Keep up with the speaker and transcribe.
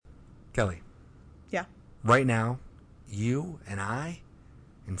Kelly. Yeah. Right now, you and I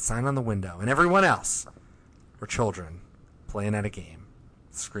and Sign on the Window and everyone else are children playing at a game,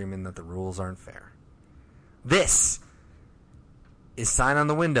 screaming that the rules aren't fair. This is Sign on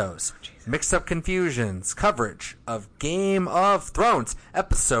the Windows, Mixed Up Confusions coverage of Game of Thrones,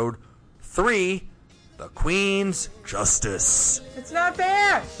 Episode 3, The Queen's Justice. It's not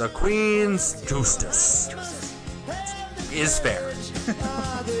fair! The Queen's Justice is fair.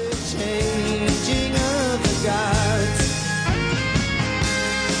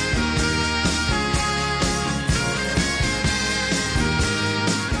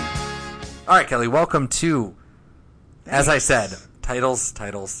 All right, Kelly, welcome to, as I said, titles.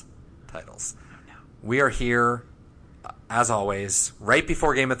 We are here, as always, right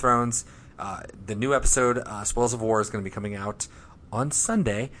before Game of Thrones. The new episode, Spoils of War, is going to be coming out on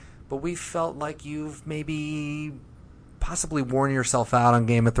Sunday, but we felt like you've maybe possibly worn yourself out on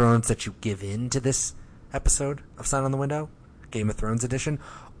Game of Thrones that you give in to this episode of Sign on the Window, Game of Thrones edition,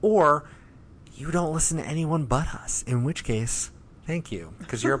 or you don't listen to anyone but us, in which case, thank you,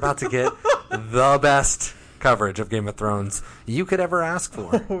 because you're about to get the best coverage of Game of Thrones you could ever ask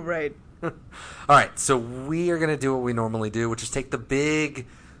for. Oh, right. All right, so we are going to do what we normally do, which is take the big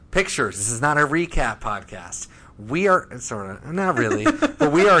pictures. This is not a recap podcast. We are, sort of, not really,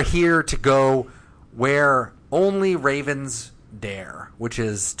 but we are here to go where only ravens dare, which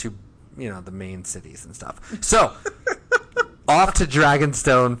is to, the main cities and stuff. So, off to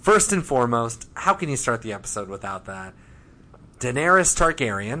Dragonstone. First and foremost, how can you start the episode without that? Daenerys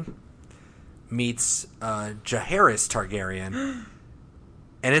Targaryen meets Jaehaerys Targaryen,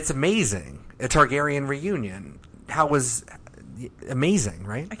 and it's amazing. A Targaryen reunion. How was amazing,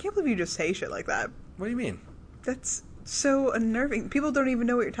 right? I can't believe you just say shit like that. What do you mean? That's so unnerving. People don't even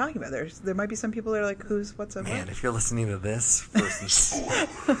know what you're talking about. There might be some people that are like, what's up? Man, if you're listening to this,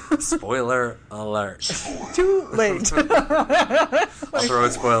 spoiler alert. Too late. I'll throw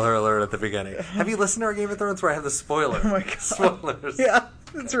a spoiler alert at the beginning. Have you listened to our Game of Thrones where I have the spoiler? Oh my god. Spoilers. Yeah,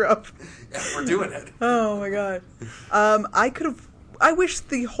 it's rough. Yeah, we're doing it. Oh my god. I wish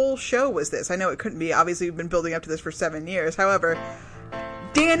the whole show was this. I know it couldn't be. Obviously, we've been building up to this for 7 years. However,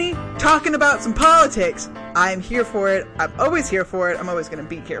 Dany talking about some politics. I'm here for it. I'm always here for it. I'm always going to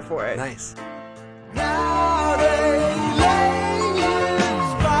be here for it. Nice. Now they lay you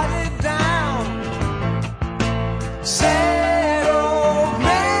spotted down. Sad old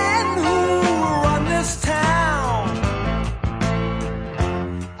men who run this town.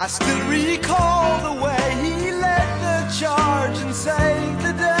 I still recall the way he led the charge and saved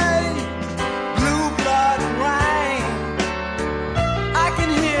the day. Blue blood and rain. I can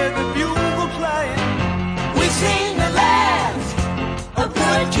hear the bugle playing. We sing the last of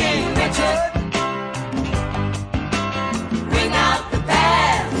good King Richard. Bring out the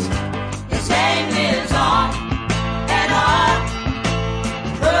past. His name lives on and on.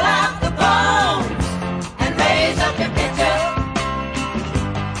 Pull out the bones and raise up your picture.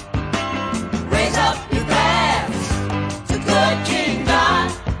 Raise up your glass to good King John.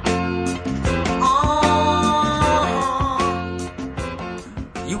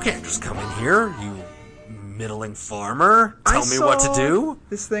 You can't just come in here, you middling farmer. Tell me what to do.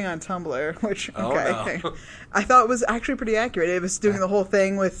 This thing on Tumblr, which, Oh, okay. no. I thought it was actually pretty accurate. It was doing the whole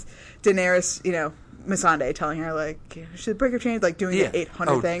thing with Daenerys, Missandei telling her, like, you should break her chains, like, doing the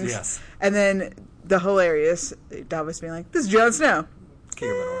 800 things. Yes. And then the hilarious Davos being like, this is Jon Snow.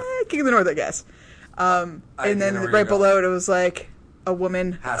 King of the North. King of the North, I guess. And then know where right you're below going. it was like a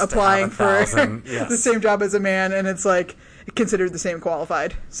woman Has to applying have for 1,000, yes. the same job as a man, and it's like considered the same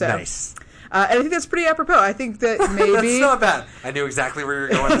qualified. So, Nice. And I think that's pretty apropos. I think that maybe That's not bad. I knew exactly where you were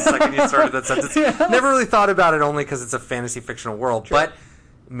going the second you started that sentence. Never really thought about it only because it's a fantasy fictional world, but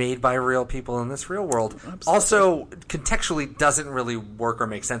made by real people in this real world. Absolutely. Also, contextually doesn't really work or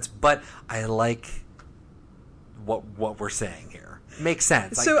make sense, but I like what we're saying here. Makes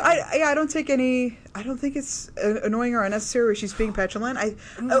sense. So I don't take any. I don't think it's annoying or unnecessary where she's being petulant.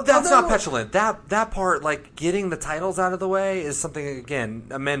 That's not petulant. That part, like getting the titles out of the way, is something again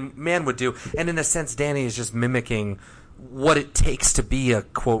a man would do. And in a sense, Dany is just mimicking what it takes to be a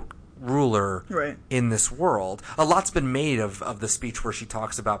quote ruler in this world. A lot's been made of the speech where she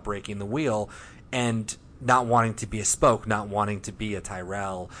talks about breaking the wheel and not wanting to be a spoke, not wanting to be a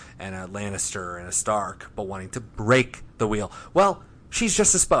Tyrell and a Lannister and a Stark, but wanting to break the wheel. Well, she's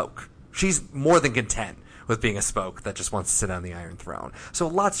just a spoke. She's more than content with being a spoke that just wants to sit on the Iron Throne. So a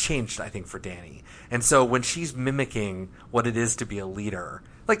lot's changed, I think, for Dany. And so when she's mimicking what it is to be a leader,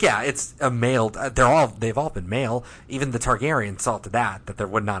 like, yeah, it's a male. They've all been male. Even the Targaryens saw to that there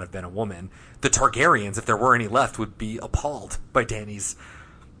would not have been a woman. The Targaryens, if there were any left, would be appalled by Dany's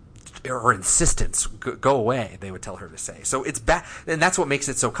her insistence, go away, they would tell her to say. So it's bad, and that's what makes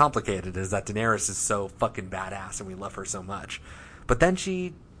it so complicated, is that Daenerys is so fucking badass and we love her so much. But then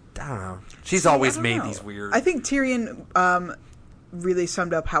I don't know, she's always made these weird... I think Tyrion really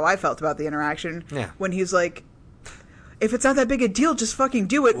summed up how I felt about the interaction when he's like, if it's not that big a deal, just fucking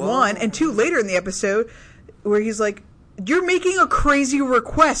do it, one. And two, later in the episode, where he's like, you're making a crazy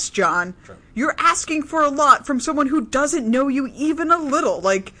request, Jon. Sure. You're asking for a lot from someone who doesn't know you even a little.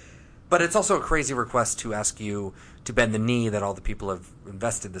 But it's also a crazy request to ask you to bend the knee that all the people have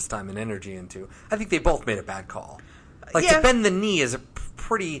invested this time and energy into. I think they both made a bad call. To bend the knee is a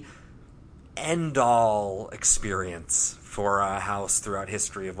pretty end-all experience for a house throughout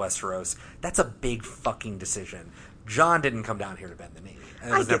history of Westeros. That's a big fucking decision. Jon didn't come down here to bend the knee.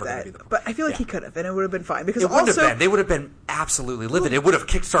 And it was never going to be the point. But I feel like he could have, and it would have been fine. Because it wouldn't have been. They would have been absolutely livid. It would have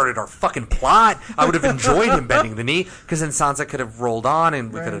kickstarted our fucking plot. I would have enjoyed him bending the knee, because then Sansa could have rolled on,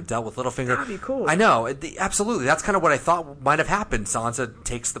 and we could have dealt with Littlefinger. That'd be cool. I know. Absolutely. That's kind of what I thought might have happened. Sansa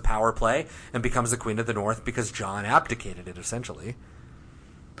takes the power play and becomes the Queen of the North because Jon abdicated it, essentially.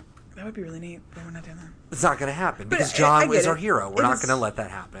 That would be really neat, but we're not doing that. It's not going to happen, because Jon is our hero. We're not going to let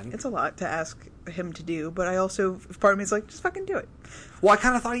that happen. It's a lot to ask him to do, but I also, part of me is like, just fucking do it. Well, I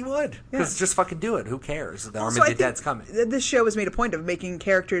kind of thought he would, because just fucking do it. Who cares? The Army of the Dead's coming. This show has made a point of making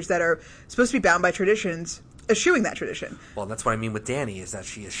characters that are supposed to be bound by traditions, eschewing that tradition. Well, that's what I mean with Dany, is that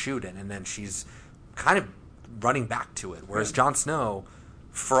she eschewed it, and then she's kind of running back to it. Whereas Jon Snow,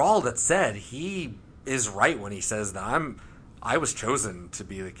 for all that's said, he is right when he says that I was chosen to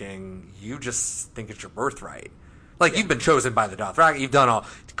be the king. You just think it's your birthright. You've been chosen by the Dothraki. You've done all.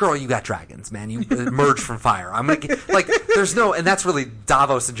 Girl, you got dragons, man. You emerged from fire. I'm gonna there's no, and that's really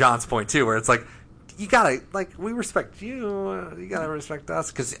Davos and Jon's point too, where it's like, you gotta, we respect you. You gotta respect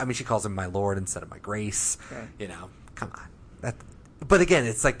us, because she calls him my lord instead of my grace. Okay. Come on. But again,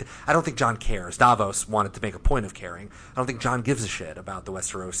 it's like, I don't think Jon cares. Davos wanted to make a point of caring. I don't think Jon gives a shit about the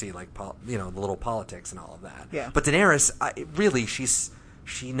Westerosi, the little politics and all of that. Yeah. But Daenerys, really,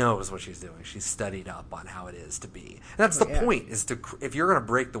 she knows what she's doing. She's studied up on how it is to be. And that's the point, is if you're going to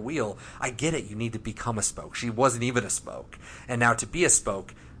break the wheel, I get it, you need to become a spoke. She wasn't even a spoke. And now to be a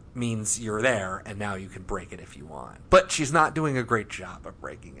spoke means you're there, and now you can break it if you want. But she's not doing a great job of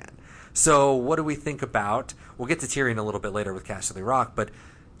breaking it. So what do we think about... We'll get to Tyrion a little bit later with Casterly Rock, but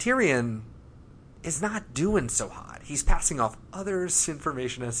Tyrion is not doing so hot. He's passing off others'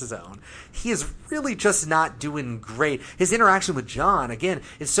 information as his own. He is really just not doing great. His interaction with Jon, again,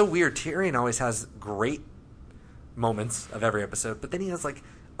 is so weird. Tyrion always has great moments of every episode, but then he has,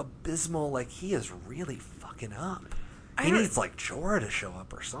 abysmal, he is really fucking up. He needs, Jorah to show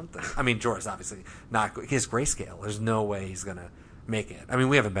up or something. Jorah's obviously not... He has grayscale. There's no way he's going to make it.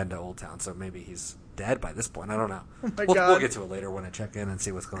 we haven't been to Old Town, so maybe he's dead by this point. I don't know. Oh my God. God. We'll get to it later when I check in and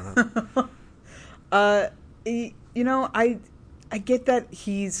see what's going on. I get that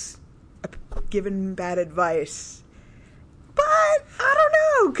he's given bad advice, but I don't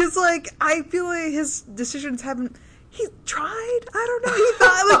know, because I feel like his decisions haven't... He tried. I don't know. He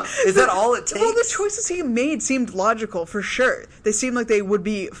thought, is that all it takes? Well, the choices he made seemed logical, for sure. They seemed like they would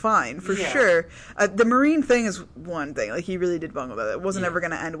be fine, for sure. The Marine thing is one thing. He really did bungle that. It wasn't ever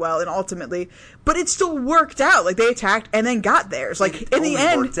going to end well, and ultimately... But it still worked out. They attacked and then got theirs. It in the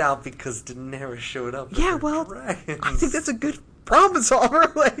end... worked out because Daenerys showed up. Yeah, well, dragons. I think that's a good problem solver.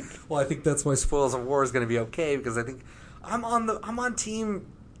 Well, I think that's why Spoils of War is going to be okay, because I think I'm on team...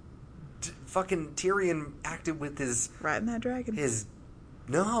 Fucking Tyrion acted with his... Riding that dragon.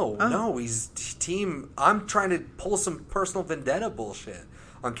 No, he's team... I'm trying to pull some personal vendetta bullshit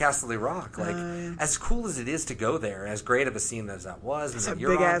on Casterly Rock. As cool as it is to go there, as great of a scene as that was... It's a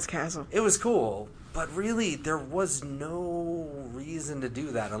big-ass castle. It was cool, but really, there was no reason to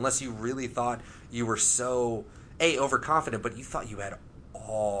do that, unless you really thought you were so... overconfident, but you thought you had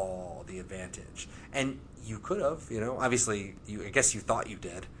all the advantage. And you could have, Obviously, I guess you thought you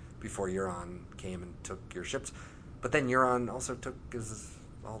did, before Euron came and took your ships, but then Euron also took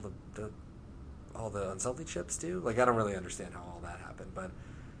all the Unsullied ships too. I don't really understand how all that happened, but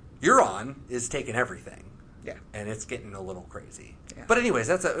Euron is taking everything, and it's getting a little crazy. Yeah. But anyways,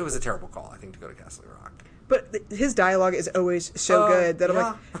 it was a terrible call, I think, to go to Casterly Rock. But his dialogue is always so good that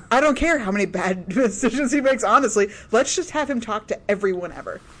I'm I don't care how many bad decisions he makes. Honestly, let's just have him talk to everyone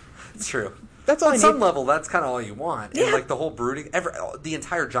ever. It's true. That's all on some level, that's kind of all you want. Yeah. And the whole brooding, the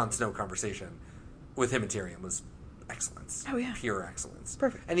entire Jon Snow conversation with him and Tyrion was excellence. Oh yeah, pure excellence.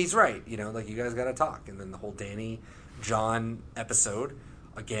 Perfect. And he's right. You guys got to talk. And then the whole Dany Jon episode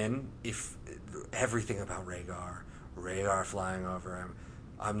again. If everything about Rhaegar flying over him,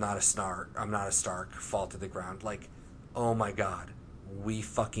 I'm not a Stark, fall to the ground. Oh my God, we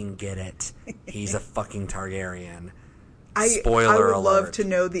fucking get it. He's a fucking Targaryen. I Spoiler would alert. love to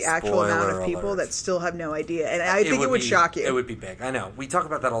know the actual amount Spoiler of people alert. that still have no idea, and I think it would be, shock you. It would be big. I know. We talk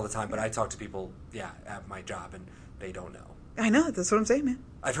about that all the time, but I talk to people, at my job, and they don't know. I know, that's what I'm saying, man.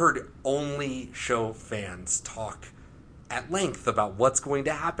 I've heard only show fans talk at length about what's going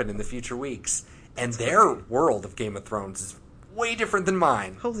to happen in the future weeks, and their world of Game of Thrones is way different than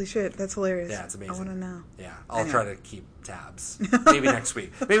mine. Holy shit, that's hilarious. Yeah, it's amazing. I want to know. Yeah, I'll try to keep tabs. Maybe next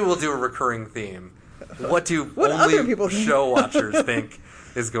week. Maybe we'll do a recurring theme. What do What only other people think? show watchers think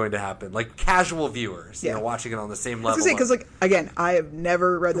is going to happen? Like casual viewers, watching it on the same level. Because, again, I have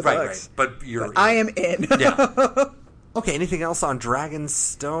never read the books. Right. But I am in. Yeah. Okay, anything else on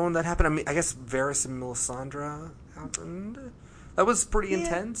Dragonstone that happened? I mean, I guess Varys and Melisandre happened. That was pretty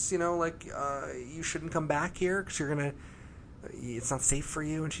intense, you shouldn't come back here because you're going to... It's not safe for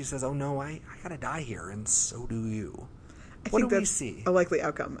you. And she says, oh, no, I got to die here, and so do you. What do we see? A likely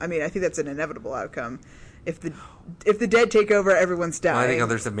outcome. I mean, I think that's an inevitable outcome. If the dead take over, everyone's dying. Well, I think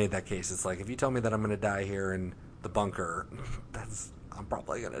others have made that case. It's like, if you tell me that I'm going to die here in the bunker, I'm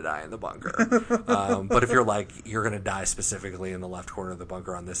probably going to die in the bunker. But if you're like, you're going to die specifically in the left corner of the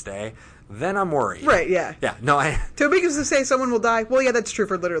bunker on this day, then I'm worried. Right, yeah. Yeah, no, To because to say someone will die, well, yeah, that's true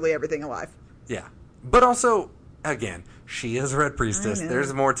for literally everything alive. Yeah. But also, again, she is a Red Priestess.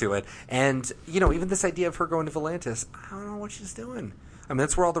 There's more to it. And, even this idea of her going to Volantis, I don't know what she's doing. I mean,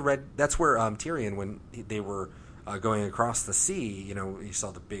 that's where Tyrion, when they were going across the sea, you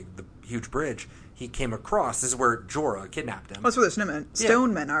saw the huge bridge, he came across. This is where Jorah kidnapped him. That's where the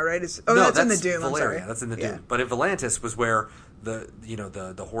stone men are, right? That's in the Doom. Valeria. I'm sorry. That's in the Doom. But in Volantis was where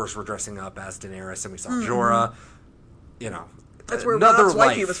the horse were dressing up as Daenerys, and we saw Jorah. That's where another Rob's life.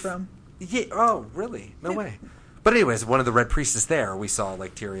 wifey was from. Yeah. Oh, really? No way. But anyways, one of the Red Priestess there, we saw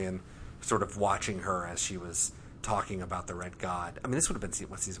Tyrion sort of watching her as she was talking about the Red God. I mean, this would have been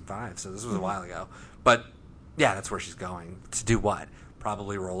season 5, so this was a while ago. But yeah, that's where she's going to do what?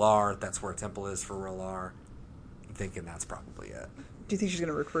 Probably R'hllor. That's where a temple is for R'hllor. I'm thinking that's probably it. Do you think she's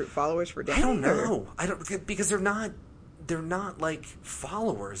going to recruit followers for Dany? I don't know. Because they're not like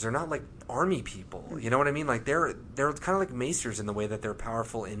followers. They're not like army people. You know what I mean? Like they're kind of like maesters in the way that they're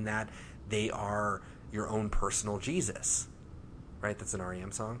powerful in that they are your own personal Jesus. Right? That's an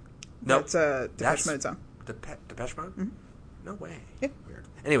REM song? No. That's a Depeche Mode song. Depeche Mode? Mm-hmm. No way. Yeah. Weird.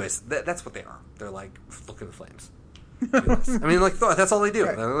 Anyways, that's what they are. They're like, look at the flames. I mean, that's all they do.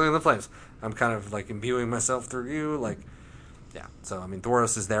 Right. They're looking at the flames. I'm kind of imbuing myself through you. Yeah. So, I mean,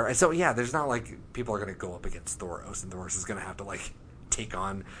 Thoros is there. And so, yeah, there's not people are going to go up against Thoros, and Thoros is going to have to take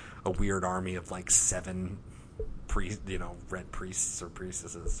on a weird army of 7 red priests or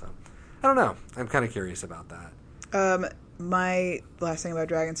priestesses. So, I don't know. I'm kind of curious about that. My last thing about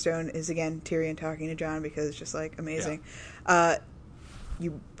Dragonstone is, again, Tyrion talking to Jon, because it's just amazing. Yeah.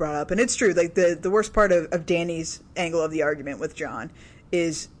 You brought up, and it's true, the worst part of Dany's angle of the argument with Jon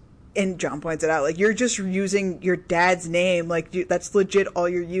is, and Jon points it out, you're just using your dad's name, that's legit all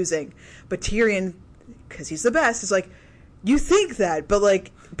you're using. But Tyrion, because he's the best, is you think that, but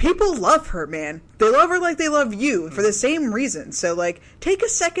people love her, man. They love her like they love you for the same reason. So take a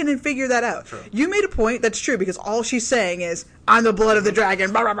second and figure that out. True. You made a point that's true, because all she's saying is, "I'm the blood of the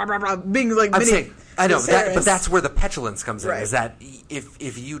dragon," blah, blah, blah, blah, blah, being I'm saying, I know, Viserys. but that's where the petulance comes in. Right. Is that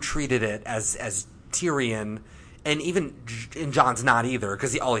if you treated it as Tyrion, and even in Jon's not either,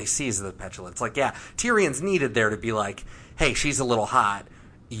 because all he sees is the petulance. Tyrion's needed there to be hey, she's a little hot.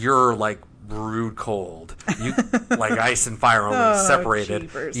 You're rude cold. You ice and fire only separated.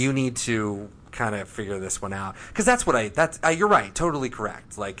 Jeepers. You need to kind of figure this one out, because that's what you're right, totally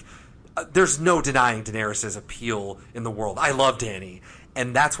correct. There's no denying Daenerys' appeal in the world. I love Dany,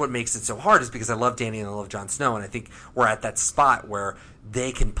 and that's what makes it so hard, is because I love Dany and I love Jon Snow, and I think we're at that spot where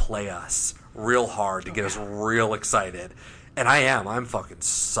they can play us real hard to get us real excited. And I'm fucking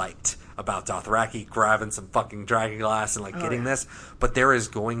psyched about Dothraki grabbing some fucking dragon glass and getting this. But there is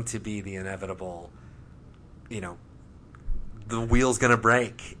going to be the inevitable, the wheel's going to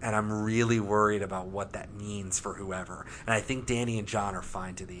break, and I'm really worried about what that means for whoever. And I think Dany and Jon are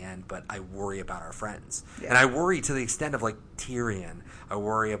fine to the end, but I worry about our friends. Yeah. And I worry to the extent of Tyrion. I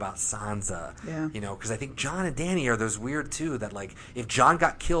worry about Sansa. Yeah. Because I think Jon and Dany are those weird too, that if Jon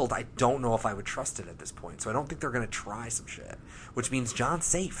got killed, I don't know if I would trust it at this point. So I don't think they're going to try some shit, which means Jon's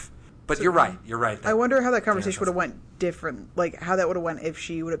safe. But you're right. I wonder how that conversation would have went different. How that would have went if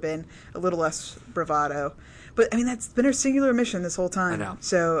she would have been a little less bravado. But I mean, that's been her singular mission this whole time. I know.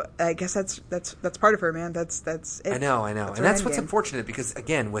 So I guess that's part of her, man. That's it. I know. And that's what's unfortunate, because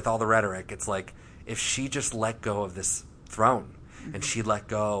again, with all the rhetoric, it's if she just let go of this throne. and she let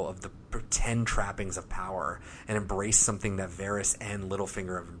go of the pretend trappings of power and embraced something that Varys and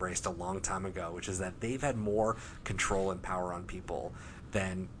Littlefinger have embraced a long time ago, which is that they've had more control and power on people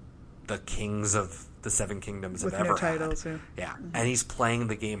than the kings of the Seven Kingdoms have ever titles, had. yeah. Yeah, and he's playing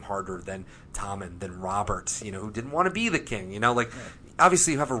the game harder than Tommen, than Robert, who didn't want to be the king.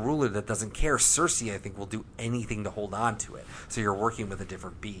 Obviously you have a ruler that doesn't care. Cersei, I think, will do anything to hold on to it. So you're working with a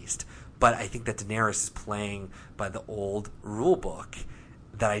different beast. But I think that Daenerys is playing by the old rule book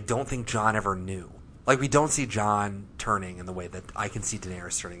that I don't think Jon ever knew. We don't see Jon turning in the way that I can see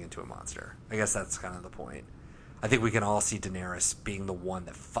Daenerys turning into a monster. I guess that's kind of the point. I think we can all see Daenerys being the one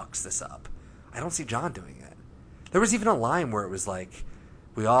that fucks this up. I don't see Jon doing it. There was even a line where it was like,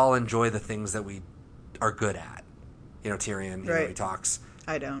 we all enjoy the things that we are good at. Tyrion, right. He talks.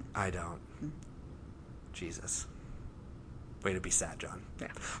 I don't. Jesus. Way to be sad, Jon.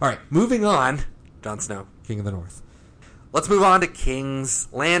 Yeah. All right, moving on. Jon Snow, King of the North. Let's move on to King's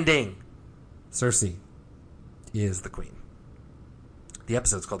Landing. Cersei Is the queen. The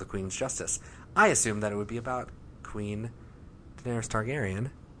episode's called The Queen's Justice. I assumed that it would be about Queen Daenerys Targaryen,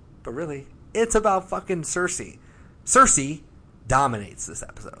 but really, it's about fucking Cersei. Cersei dominates this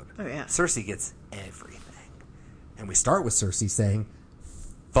episode. Oh, yeah. Cersei gets everything. And we start with Cersei saying,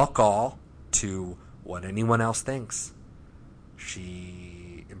 fuck all to what anyone else thinks.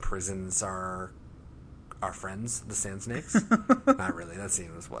 She imprisons our friends, the Sand Snakes. Not really. That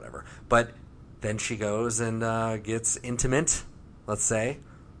scene was whatever. But then she goes and gets intimate, let's say,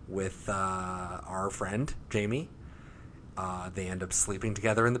 with our friend, Jaime. They end up sleeping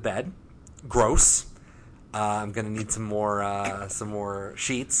together in the bed. Gross. I'm going to need some more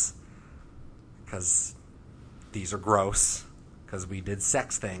sheets, because these are gross, because we did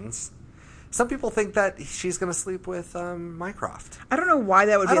sex things. Some people think that she's going to sleep with Mycroft. I don't know why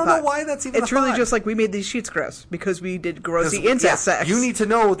that would be I don't a thought. know why that's even It's a really thought. just like we made these sheets gross because we did grossy incest sex. You need to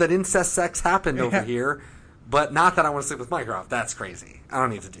know that incest sex happened over here, but not that I want to sleep with Mycroft. That's crazy. I don't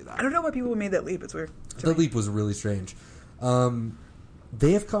need to do that. I don't know why people made that leap. It's weird. the leap was really strange.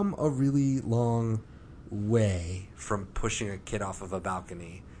 They have come a really long way. From pushing a kid off of a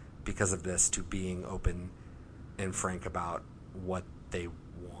balcony because of this to being open and frank about what they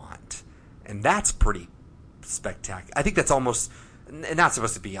want. And that's pretty spectacular. I think that's almost not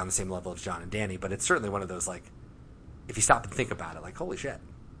supposed to be on the same level as Jon and Dany, but it's certainly one of those, if you stop and think about it, holy shit.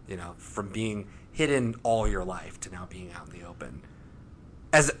 From being hidden all your life to now being out in the open.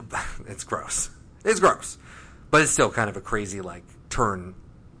 It's gross. It's gross. But it's still kind of a crazy, turn.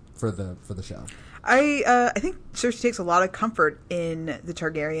 For the show. I think Cersei takes a lot of comfort in the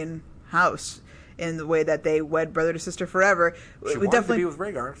Targaryen house in the way that they wed brother to sister forever. She wanted to be with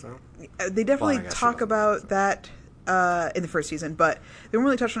Rhaegar, so. They definitely Well, I guess talk she about that in the first season, but they won't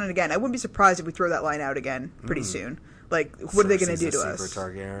really touch on it again. I wouldn't be surprised if we throw that line out again pretty soon. What are they going to do to us?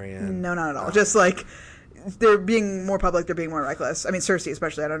 Secret Targaryen. No, not at all. Just they're being more public, they're being more reckless. I mean, Cersei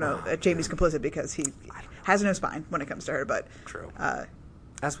especially. I don't know. Jaime's complicit because he has no spine when it comes to her, but True.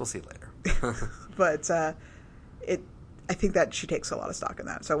 As we'll see later. but I think that she takes a lot of stock in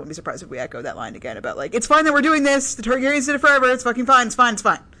that. So I wouldn't be surprised if we echo that line again about it's fine that we're doing this. The Targaryens did it forever. It's fucking fine. It's fine. It's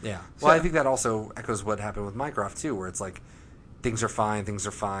fine. Yeah. Well, I think that also echoes what happened with Mycroft too, where it's things are fine. Things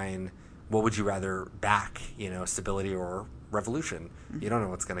are fine. What would you rather back? Stability or revolution? Mm-hmm. You don't know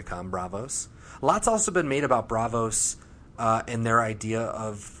what's going to come. Bravos. A lot's also been made about Bravos and their idea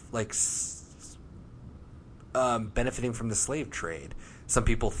of benefiting from the slave trade. Some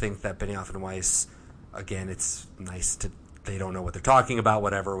people think that Benioff and Weiss, again, it's nice they don't know what they're talking about,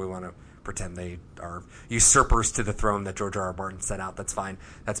 whatever. We want to pretend they are usurpers to the throne that George R.R. Martin set out. That's fine.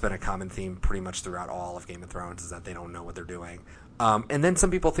 That's been a common theme pretty much throughout all of Game of Thrones, is that they don't know what they're doing. And then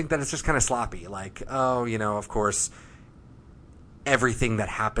some people think that it's just kind of sloppy. Of course, everything that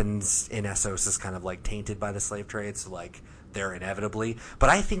happens in Essos is kind of tainted by the slave trade, so they're inevitably. But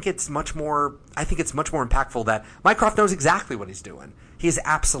I think it's much more impactful that Mycroft knows exactly what he's doing. He is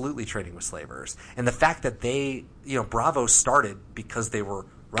absolutely trading with slavers. And the fact that they, Bravo started because they were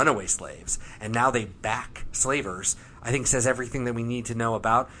runaway slaves, and now they back slavers, I think says everything that we need to know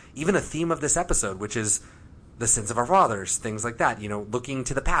about even a theme of this episode, which is the sins of our fathers, things like that, looking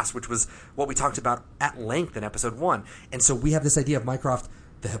to the past, which was what we talked about at length in episode 1. And so we have this idea of Mycroft,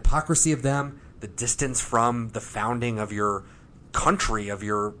 the hypocrisy of them, the distance from the founding of your country, of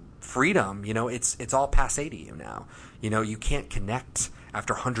your freedom. It's all passé to you now. You can't connect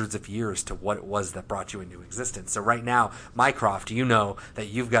after hundreds of years to what it was that brought you into existence. So right now, Mycroft, that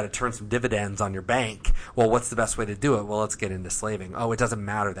you've got to turn some dividends on your bank. Well, what's the best way to do it? Well, let's get into slaving. Oh, it doesn't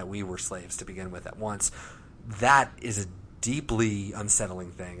matter that we were slaves to begin with at once. That is a deeply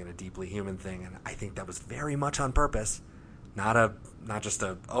unsettling thing and a deeply human thing, and I think that was very much on purpose. Not just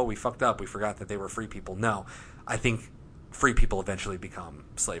we fucked up, we forgot that they were free people. No, I think free people eventually become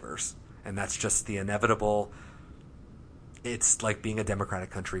slavers, and that's just the inevitable. It's like being a democratic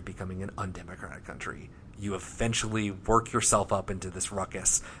country becoming an undemocratic country. You eventually work yourself up into this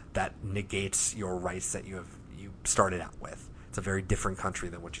ruckus that negates your rights that you started out with. It's a very different country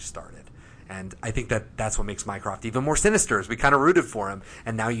than what you started. And I think that's what makes Mycroft even more sinister, is we kind of rooted for him,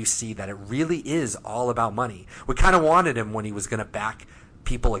 and now you see that it really is all about money. We kind of wanted him when he was going to back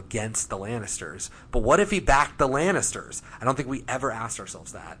people against the Lannisters. But what if he backed the Lannisters? I don't think we ever asked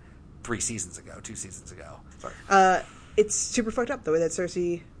ourselves that 2 seasons ago. Sorry. It's super fucked up the way that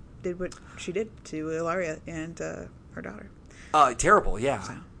Cersei did what she did to Ilaria and her daughter. Terrible, yeah.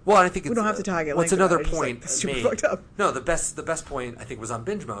 So, well, I think we don't have to talk it. What's another point? Super fucked up. No, the best point I think was on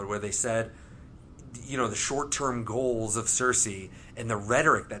Binge Mode, where they said, the short-term goals of Cersei and the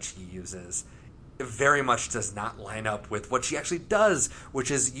rhetoric that she uses very much does not line up with what she actually does,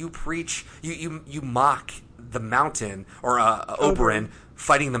 which is you preach, you mock the Mountain or Oberyn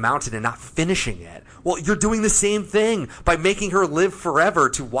fighting the Mountain and not finishing it. Well, you're doing the same thing by making her live forever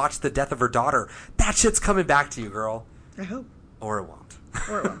to watch the death of her daughter. That shit's coming back to you, girl. I hope. Or it won't.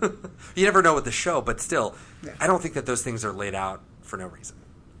 You never know with the show, but still, yeah. I don't think that those things are laid out for no reason.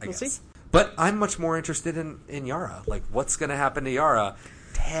 We'll see. But I'm much more interested in Yara. Like, what's going to happen to Yara?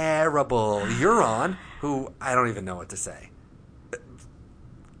 Terrible. Euron, who I don't even know what to say.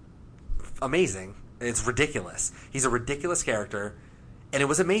 Amazing. It's ridiculous. He's a ridiculous character, and it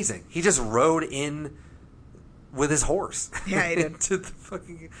was amazing. He just rode in with his horse. Yeah, he did.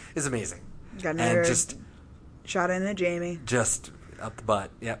 It's amazing. Got another shot in at Jaime. Just up the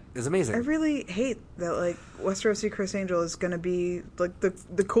butt. Yep, it's amazing. I really hate that, like, Westerosi Chris Angel is going to be, like,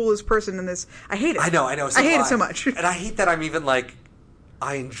 the coolest person in this. I hate it. I know. So I hate it so much. And I hate that I'm even, like,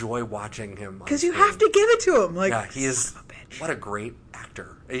 I enjoy watching him. Because you have to give it to him. Like, yeah, he is. What a great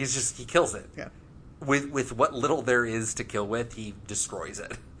actor. He kills it. Yeah. With what little there is to kill with, he destroys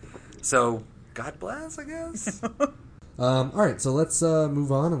it. So, God bless, I guess. All right, so let's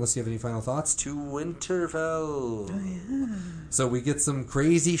move on, unless you have any final thoughts. To Winterfell. Oh, yeah. So we get some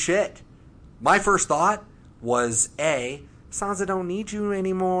crazy shit. My first thought was, Sansa don't need you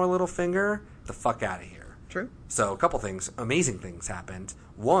anymore, Littlefinger. The fuck out of here. True. So a couple things, amazing things happened.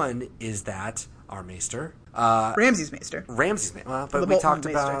 One is that our maester... Ramsay's maester. Well, but we talked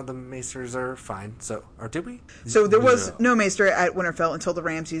about the maesters are fine. So, or did we? So there was no maester at Winterfell until the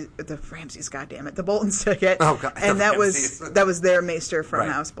Ramsays, goddammit, the Boltons took it. Oh, God. And that was their maester from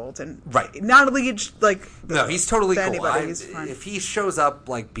House Bolton. Right. Not a leech, like... No, he's totally cool. Anybody, he's fine. If he shows up,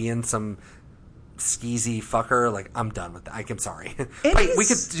 like, being some skeezy fucker, like, I'm done with that. I'm sorry. We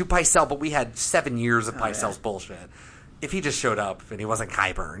could do Pycelle, but we had 7 years of Pycelle's bullshit. If he just showed up and he wasn't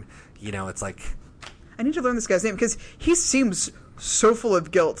Qyburn, it's like... I need to learn this guy's name because he seems so full of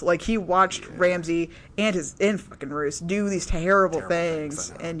guilt. Like, he watched Ramsay and fucking Roose do these terrible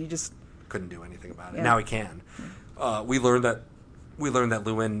things, and he just couldn't do anything about it. Yeah. Now he can. We learned that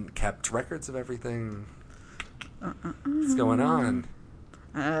Luwin kept records of everything. What's going on?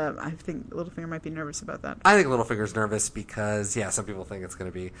 I think Littlefinger might be nervous about that. I think Littlefinger's nervous because, some people think it's going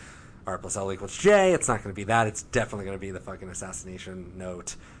to be R + L = J. It's not going to be that. It's definitely going to be the fucking assassination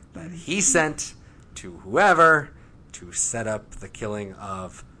note that he sent to whoever to set up the killing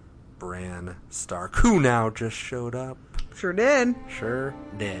of Bran Stark, who now just showed up. Sure did.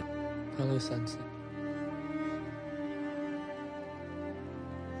 Hello, Sansa.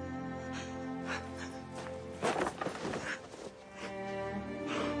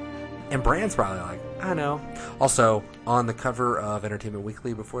 And Bran's probably like, I know. Also, on the cover of Entertainment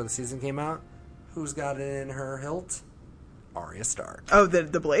Weekly before the season came out, who's got it in her hilt? Arya Stark. Oh,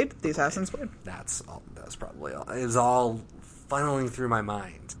 the blade? The assassin's blade? That's probably all. It was all funneling through my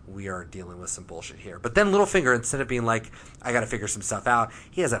mind. We are dealing with some bullshit here. But then Littlefinger, instead of being like, I gotta figure some stuff out,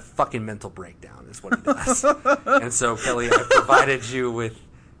 he has a fucking mental breakdown, is what he does. And so, Kelly, I provided you with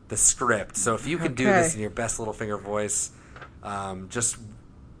the script. So if you can do this in your best Littlefinger voice, I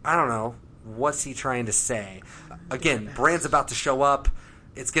don't know, what's he trying to say? Again, Bran's about to show up.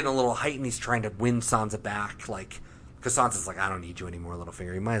 It's getting a little heightened. He's trying to win Sansa back, like... Because Sansa's like, I don't need you anymore,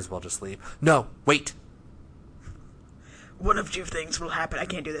 Littlefinger. You might as well just leave. No, wait. One of two things will happen. I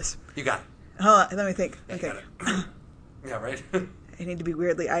can't do this. You got it. Hold on, let me think. Yeah, right? I need to be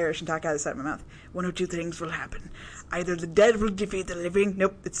weirdly Irish and talk out of the side of my mouth. One of two things will happen. Either the dead will defeat the living.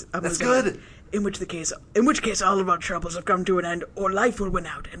 Nope, that's good. In which case, all of our troubles have come to an end, or life will win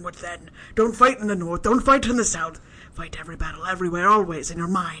out. And what then? Don't fight in the north. Don't fight in the south. Fight every battle, everywhere, always, in your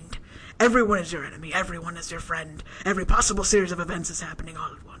mind. Everyone is your enemy. Everyone is your friend. Every possible series of events is happening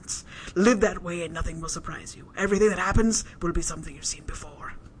all at once. once. Live that way and nothing will surprise you. Everything that happens will be something you've seen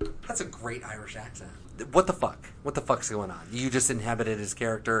before. That's a great Irish accent. What the fuck? What the fuck's going on? You just inhabited his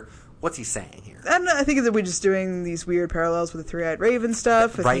character. What's he saying here? And I think that we're just doing these weird parallels with the Three-Eyed Raven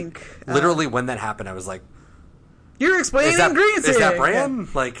stuff. I think, literally, when that happened, I was like, "You're explaining Green Is that Bran? Yeah.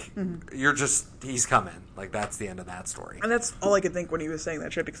 Like, you're just, he's coming. Like, that's the end of that story." And that's all I could think when he was saying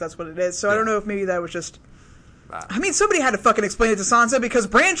that shit, because that's what it is. So I don't know if maybe that was just... I mean, somebody had to fucking explain it to Sansa, because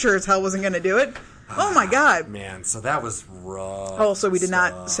Bran sure as hell wasn't going to do it. Oh my god. Man, so that was rough. Also, we did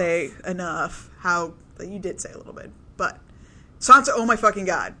not say enough how... You did say a little bit, but... Sansa, oh my fucking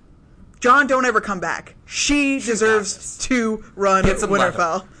god. Jon, don't ever come back. She deserves to run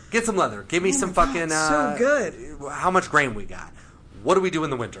Winterfell. Get some leather. Give me some fucking... so good. How much grain we got? What do we do in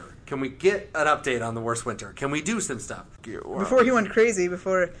the winter? Can we get an update on the worst winter? Can we do some stuff? Before he went crazy,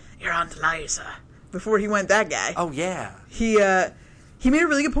 before... You're Aunt Lysa. Before he went that guy. Oh, yeah. He made a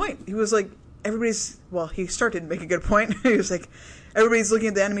really good point. He was like, everybody's... Well, he started to make a good point. He was like... Everybody's looking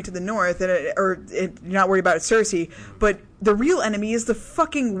at the enemy to the north, you're not worried about Cersei, but the real enemy is the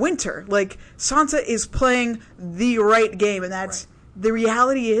fucking winter. Like, Sansa is playing the right game, and that's... Right. The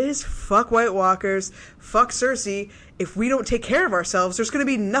reality is, fuck White Walkers, fuck Cersei. If we don't take care of ourselves, there's going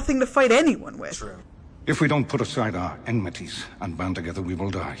to be nothing to fight anyone with. True. If we don't put aside our enmities and band together, we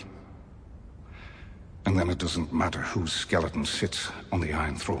will die. And then it doesn't matter whose skeleton sits on the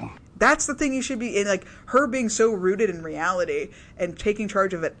Iron Throne. That's the thing you should be in, like, her being so rooted in reality and taking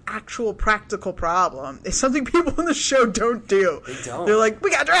charge of an actual practical problem is something people in the show don't do. They don't. They're like, we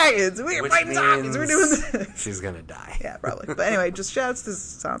got dragons, we're fighting zombies, we're doing this. She's gonna die. Yeah, probably. But anyway, just shouts to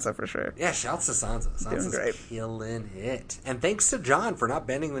Sansa for sure. Yeah, shouts to Sansa. Sansa's doing great. Killing it. And thanks to Jon for not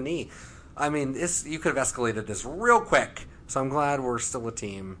bending the knee. I mean, you could have escalated this real quick, so I'm glad we're still a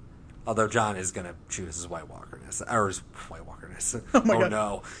team. Although Jon is going to choose his White Walkerness. Or his White Walkerness. Oh God.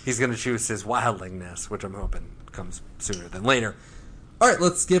 No. He's going to choose his Wildlingness, which I'm hoping comes sooner than later. All right,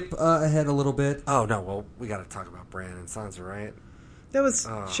 let's skip ahead a little bit. Oh, no. Well, we got to talk about Bran and Sansa, right? That was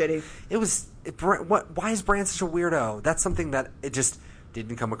shitty. Why is Bran such a weirdo? That's something that it just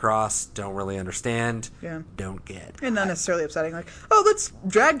didn't come across, don't really understand, don't get. And not necessarily upsetting, like, oh, let's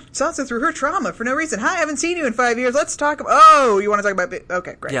drag Sansa through her trauma for no reason. Hi, I haven't seen you in 5 years. Let's talk about... Oh, you want to talk about...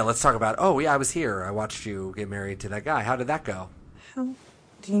 Okay, great. Yeah, let's talk about... Oh, yeah, I was here. I watched you get married to that guy. How did that go? How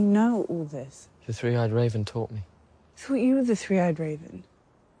do you know all this? The Three-Eyed Raven taught me. I thought you were the Three-Eyed Raven.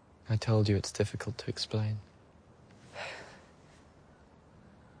 I told you it's difficult to explain.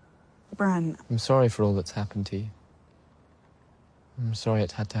 Bran. I'm sorry for all that's happened to you. I'm sorry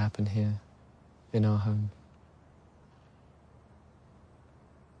it had to happen here, in our home.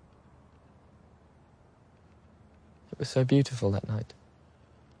 It was so beautiful that night.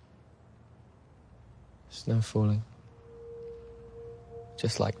 Snow falling.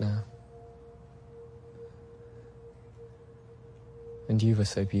 Just like now. And you were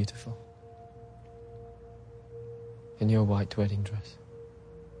so beautiful. In your white wedding dress.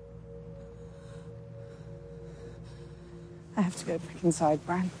 I have to go back inside,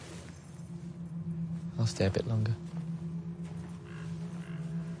 Bran. I'll stay a bit longer.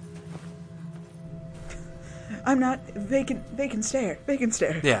 I'm not... Vacant stare.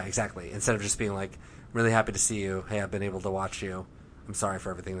 Yeah, exactly. Instead of just being like, really happy to see you. Hey, I've been able to watch you. I'm sorry for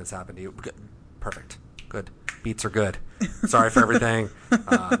everything that's happened to you. Perfect. Good. Beats are good. Sorry for everything.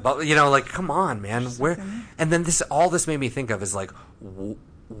 But, like, come on, man. And then all this made me think of is, like,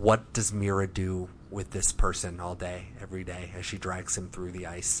 what does Mira do with this person all day, every day, as she drags him through the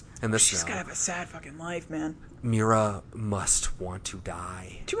ice and the snow? She's gotta have a sad fucking life, man. Mira must want to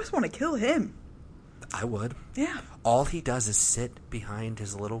die. She must want to kill him. I would. Yeah. All he does is sit behind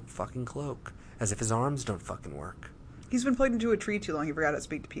his little fucking cloak, as if his arms don't fucking work. He's been plugged into a tree too long. He forgot how to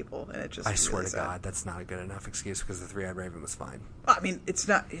speak to people, and it just... I swear to God, that's not a good enough excuse because the Three-Eyed Raven was fine. I mean, it's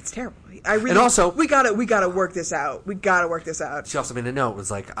not. It's terrible. And also, we gotta work this out. We gotta work this out. She also made a note. It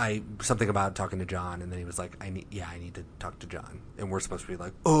was like something about talking to Jon, and then he was like, I need to talk to Jon, and we're supposed to be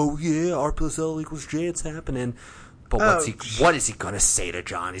like, oh yeah, R+L=J, it's happening. But what is he gonna say to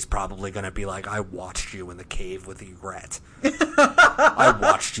Jon? He's probably gonna be like, I watched you in the cave with Ygritte. I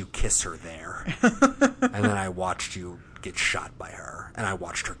watched you kiss her there. And then I watched you get shot by her. And I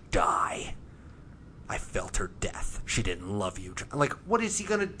watched her die. I felt her death. She didn't love you. Like, what is he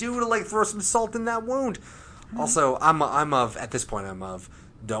gonna do to, like, throw some salt in that wound? Also, at this point,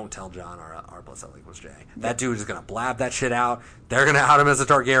 don't tell Jon R+L=J. That dude is going to blab that shit out. They're going to out him as a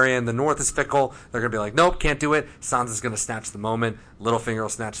Targaryen. The North is fickle. They're going to be like, nope, can't do it. Sansa's going to snatch the moment. Littlefinger will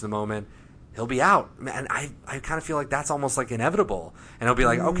snatch the moment. he'll be out. And I kind of feel like that's almost like inevitable. And he'll be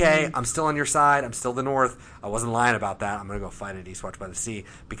like, okay, I'm still on your side. I'm still the North. I wasn't lying about that. I'm going to go fight at Eastwatch by the Sea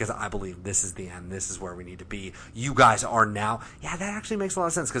because I believe this is the end. This is where we need to be. You guys are now. Yeah, that actually makes a lot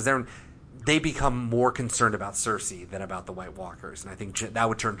of sense because they become more concerned about Cersei than about the White Walkers. And I think that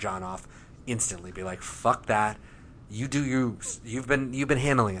would turn Jon off instantly. Be like, fuck that. You do you. You've been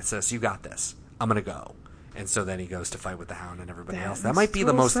handling it, sis. You got this. I'm going to go. And so then he goes to fight with the Hound and everybody else. That might be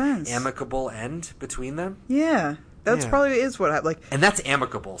the most amicable end between them. Yeah. That's probably is what happened. Like, and that's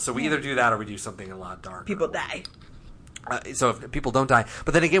amicable. So we either do that or we do something a lot darker. People die. So if people don't die.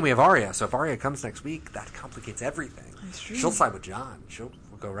 But then again, we have Arya. So if Arya comes next week, that complicates everything. That's true. She'll side with Jon. She'll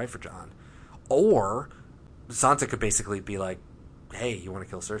go right for Jon. Or Sansa could basically be like, hey, you want to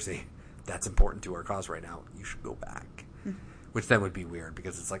kill Cersei? That's important to our cause right now. You should go back. Which then would be weird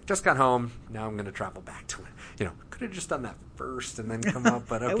because it's like, just got home, now I'm going to travel back to it. Could have just done that first and then come up,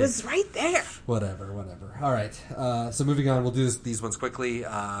 but okay. It was right there. Whatever. All right. So moving on, we'll do These ones quickly,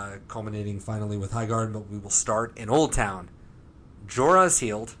 culminating finally with Highgarden, but we will start in Old Town. Jorah's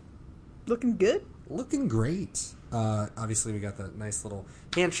healed. Looking good. Looking great. Obviously, we got the nice little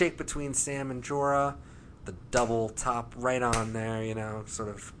handshake between Sam and Jorah. The double top right on there, sort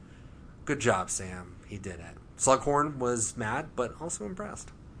of. Good job, Sam. He did it. Slughorn was mad, but also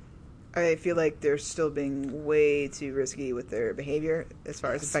impressed. I feel like they're still being way too risky with their behavior as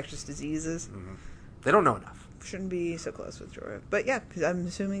far as infectious diseases. Mm-hmm. They don't know enough. Shouldn't be so close with Jorah. But yeah, I'm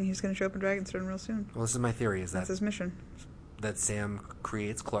assuming he's going to show up in Dragonstone real soon. Well, this is my theory. That's his mission. That Sam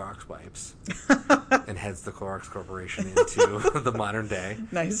creates Clorox wipes and heads the Clorox Corporation into the modern day.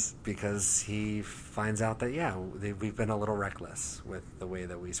 Nice. Because he finds out that, we've been a little reckless with the way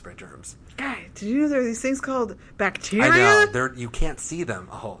that we spread germs. Guy, did you know there are these things called bacteria? I know. You can't see them.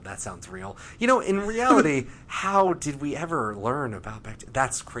 Oh, that sounds real. In reality, how did we ever learn about bacteria?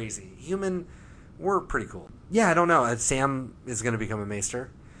 That's crazy. We're pretty cool. Yeah, I don't know. Sam is going to become a maester.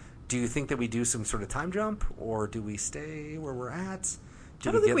 Do you think that we do some sort of time jump, or do we stay where we're at?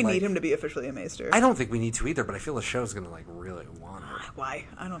 I don't think we need him to be officially a maester. I don't think we need to either, but I feel the show's going to really want it. Why?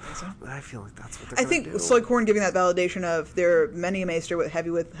 I don't think so. But I feel like that's what they're going to do. I think Slughorn giving that validation of there are many a maester with heavy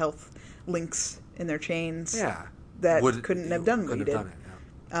with health links in their chains. Yeah. That couldn't have done what he did.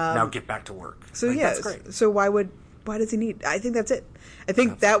 Now get back to work. So that's great. So why does he need? I think that's it. I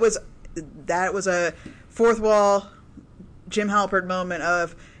think that was a fourth wall Jim Halpert moment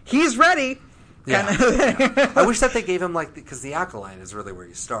of he's ready. Yeah. I wish that they gave him because the Acolyte is really where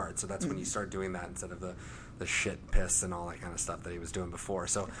you start. So that's when you start doing that instead of the shit, piss, and all that kind of stuff that he was doing before.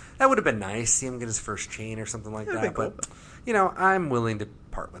 So that would have been nice. See him get his first chain or something like that. But I'm willing to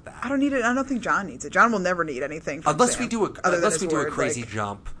part with that. I don't need it. I don't think Jon needs it. Jon will never need anything from unless Sam, we do a crazy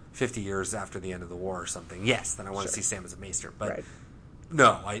jump 50 years after the end of the war or something. Yes, then I want to see Sam as a maester. But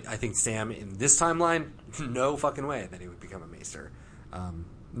no, I think Sam in this timeline, no fucking way that he would become a maester.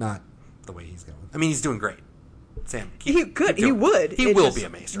 Not the way he's going. I mean, he's doing great. Sam, he would. He will be a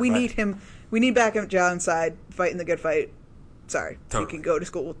maester. We need him. We need back on Jon's side, fighting the good fight. Sorry, totally. You can go to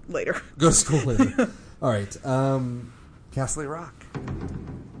school later. Go to school later. All right, Castle Rock.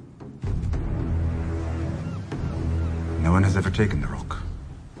 No one has ever taken the Rock.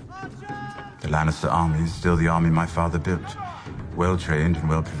 The Lannister army is still the army my father built. Well-trained and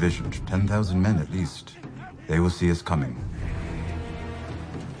well-provisioned. 10,000 men at least. They will see us coming.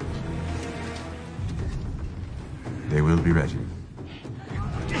 They will be ready.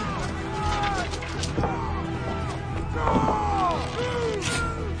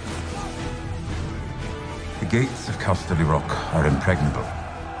 The gates of Casterly Rock are impregnable.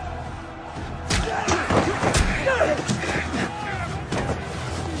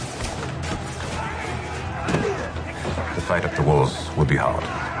 The fight up the walls will be hard.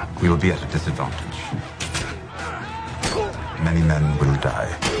 We will be at a disadvantage. Many men will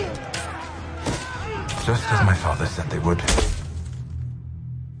die. Just as my father said they would.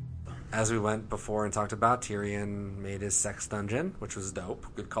 As we went before and talked about, Tyrion made his sex dungeon, which was dope.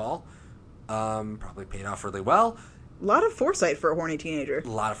 Good call. Probably paid off really well. A lot of foresight for a horny teenager. A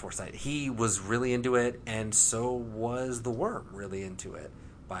lot of foresight. He was really into it, and so was the Worm really into it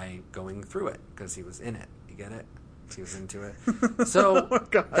by going through it, because he was in it. You get it? He was into it. So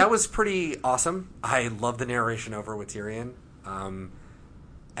that was pretty awesome. I love the narration over with Tyrion.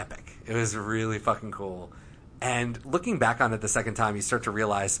 Epic. It was really fucking cool. And looking back on it the second time, you start to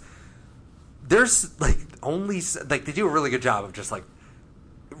realize there's only they do a really good job of just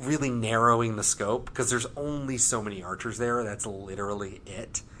really narrowing the scope, because there's only so many archers there. That's literally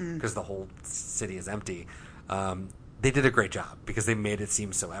it, because the whole city is empty. they did a great job because they made it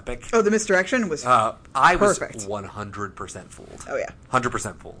seem so epic. Oh, the misdirection was I was perfect. 100% fooled. Oh, yeah.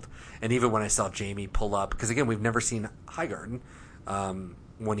 100% fooled. And even when I saw Jaime pull up, because again, we've never seen Highgarden.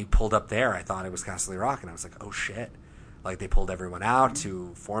 When he pulled up there, I thought it was Casterly Rock, and I was like, oh shit. Like, they pulled everyone out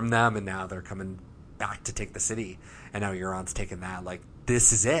to form them, and now they're coming back to take the city. And now Euron's taking that. Like,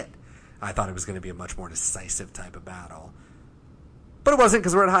 this is it. I thought it was going to be a much more decisive type of battle. But it wasn't,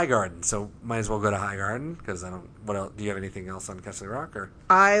 because we're at Highgarden, so might as well go to Highgarden, because I don't... What else? Do you have anything else on Casterly Rock, or...?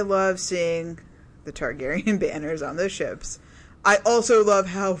 I love seeing the Targaryen banners on those ships. I also love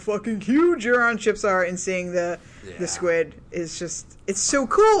how fucking huge Euron ships are, and seeing the squid is just... It's so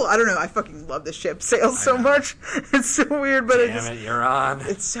cool! I don't know, I fucking love the ship sails so much. It's so weird, but Damn it, Euron.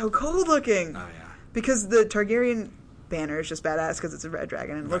 It's so cool looking. Oh, yeah. Because the Targaryen banner is just badass, because it's a red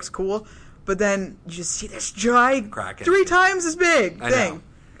dragon, and it looks cool. But then you just see this giant, Kraken. 3 times as big I thing.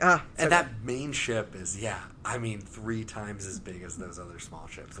 know. So And that main ship is, 3 times as big as those other small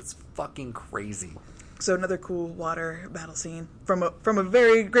ships. It's fucking crazy. So another cool water battle scene from a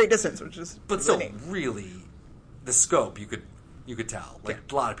very great distance, which is But still, neat. really, the scope, you could tell.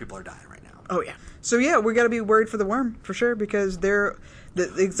 Like, a lot of people are dying right now. Oh yeah. So yeah, we got to be worried for the worm for sure, because they're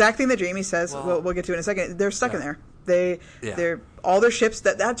the exact thing that Jaime says. Well, we'll get to in a second. They're stuck in yeah. there. Yeah. They're all their ships.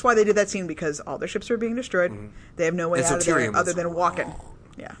 That's why they did that scene, because all their ships are being destroyed. They have no way And so out of there Tyrion other was than walking. wrong.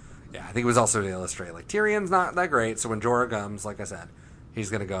 Yeah. Yeah, I think it was also to illustrate, like, Tyrion's not that great, so when Jorah comes, like I said, he's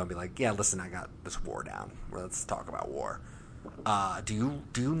going to go and be like, yeah, listen, I got this war down. Let's talk about war. Do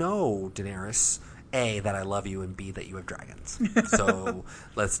you know, Daenerys, A, that I love you, and B, that you have dragons? So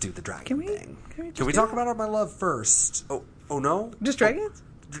let's do the dragon thing. Can we talk about my love first? Oh, no? Just dragons?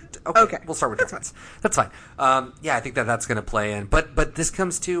 Okay, we'll start with dragons. That's fine. I think that's going to play in. But this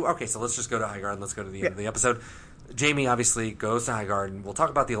comes to... Okay, so let's just go to Highgarden. Let's go to the end of the episode. Jaime obviously goes to Highgarden. We'll talk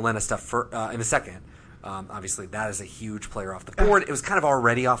about the Olenna stuff in a second. Obviously, that is a huge player off the board. It was kind of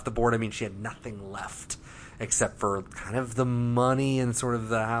already off the board. I mean, she had nothing left except for kind of the money and sort of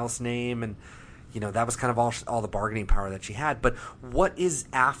the house name. And, that was kind of all the bargaining power that she had. But what is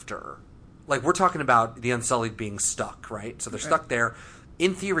after? Like, we're talking about the Unsullied being stuck, right? So they're stuck there.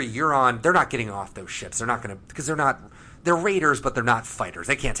 In theory, they're not getting off those ships. They're not going to... Because they're raiders, but they're not fighters.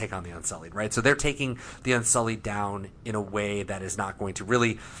 They can't take on the Unsullied, right? So they're taking the Unsullied down in a way that is not going to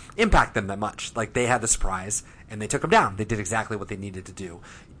really impact them that much. Like, they had the surprise, and they took them down. They did exactly what they needed to do.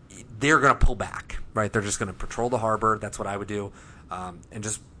 They're going to pull back, right? They're just going to patrol the harbor. That's what I would do. And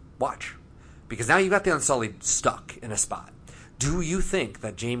just watch. Because now you've got the Unsullied stuck in a spot. Do you think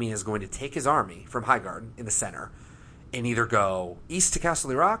that Jaime is going to take his army from Highgarden in the center and either go east to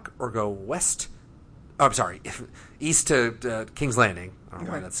Casterly Rock or go west... Oh, I'm sorry. East to King's Landing. I don't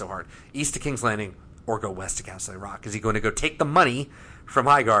know why that's so hard. East to King's Landing or go west to Casterly Rock. Is he going to go take the money from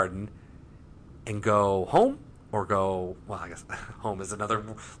Highgarden and go home or go... Well, I guess home is another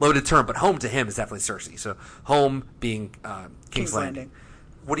loaded term, but home to him is definitely Cersei. So home being King's Landing.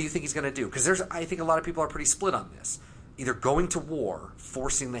 What do you think he's going to do? Because I think a lot of people are pretty split on this. Either going to war,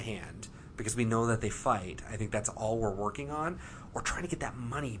 forcing the hand, because we know that they fight. I think that's all we're working on. Or trying to get that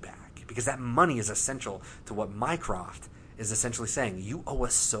money back. Because that money is essential to what Mycroft is essentially saying. You owe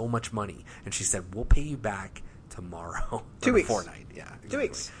us so much money. And she said, we'll pay you back tomorrow. 2 weeks. Fortnight. Yeah, exactly. 2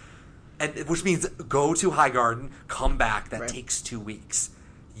 weeks. And which means go to Highgarden, come back. That takes 2 weeks.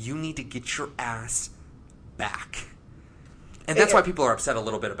 You need to get your ass back. And that's why people are upset a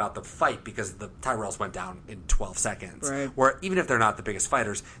little bit about the fight, because the Tyrells went down in 12 seconds. Right. Where even if they're not the biggest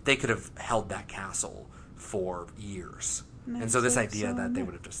fighters, they could have held that castle for years. And so this idea that they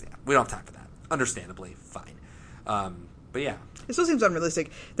would have just... Yeah, we don't have time for that. Understandably, fine. But yeah. It still seems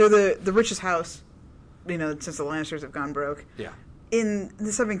unrealistic. They're the richest house, since the Lannisters have gone broke. Yeah. In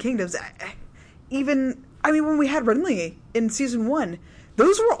the Seven Kingdoms, when we had Renly in Season 1,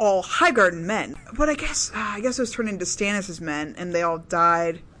 those were all Highgarden men. But I guess it was turned into Stannis' men, and they all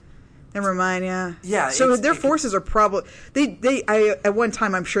died. Never mind, yeah. Yeah. So their forces are probably... at one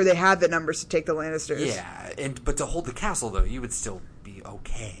time, I'm sure they had the numbers to take the Lannisters. Yeah, but to hold the castle, though, you would still be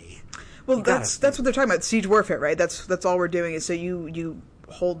okay. Well, that's what they're talking about, siege warfare, right? That's all we're doing is so you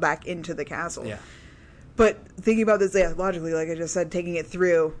hold back into the castle. Yeah. But thinking about this, logically, like I just said, taking it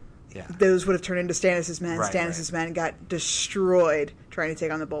through, those would have turned into Stannis' men. Right, Stannis' men got destroyed trying to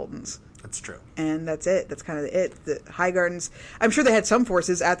take on the Boltons. That's true. And that's it. That's kind of it. The Highgardens, I'm sure they had some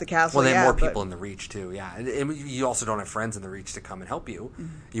forces at the castle. Well, they had more people in the Reach, too, yeah. And you also don't have friends in the Reach to come and help you. Mm-hmm.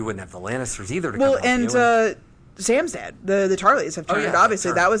 You wouldn't have the Lannisters either to come and help you. And Sam's dad, the Tarleys have turned.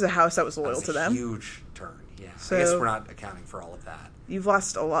 Obviously, that was a house that was loyal to them. Huge turn, yeah. So, I guess we're not accounting for all of that. You've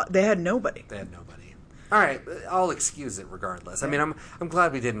lost a lot. They had nobody. All right, I'll excuse it regardless. I mean, I'm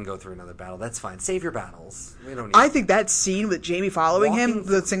glad we didn't go through another battle. That's fine. Save your battles. We don't need I think that scene with Jaime following him,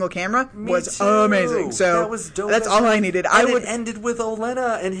 the single camera, was amazing. So that was dope. That's all I needed. It ended with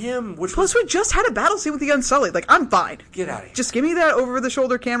Olenna and him, which plus we just had a battle scene with the Unsullied. Like, I'm fine. Get out of here. Just give me that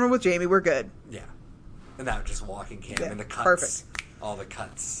over-the-shoulder camera with Jaime. We're good. Yeah. And that just walking cam and the cuts. Perfect. All the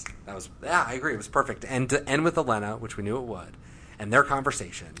cuts. That was, I agree. It was perfect. And to end with Olenna, which we knew it would, and their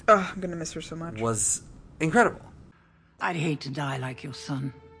conversation. Oh, I'm going to miss her so much. Was incredible. I'd hate to die like your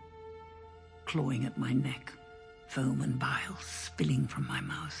son. Clawing at my neck, foam and bile spilling from my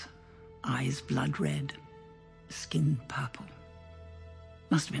mouth, eyes blood red, skin purple.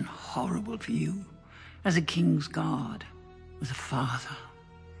 Must have been horrible for you, as a king's guard, as a father.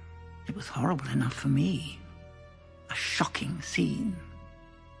 It was horrible enough for me. A shocking scene.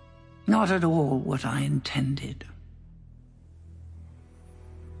 Not at all what I intended.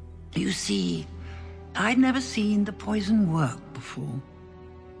 You see, I'd never seen the poison work before.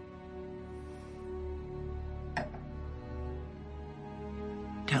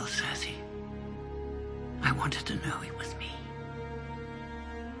 Tell Cersei. I wanted to know it was me.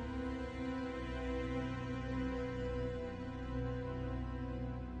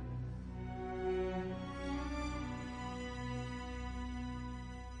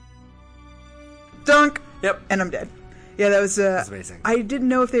 Dunk! Yep. And I'm dead. Yeah, that was amazing. I didn't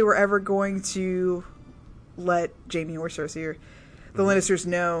know if they were ever going to let Jaime or Cersei or the Lannisters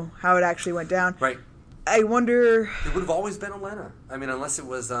know how it actually went down. Right. I wonder... It would have always been Olenna. I mean, unless it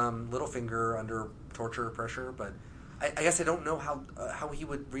was Littlefinger under torture or pressure, but I guess I don't know how he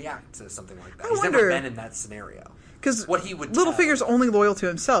would react to something like that. He's never been in that scenario. Because what he would Littlefinger's only loyal to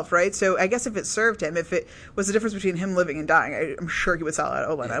himself, right? So I guess if it served him, if it was the difference between him living and dying, I'm sure he would sell out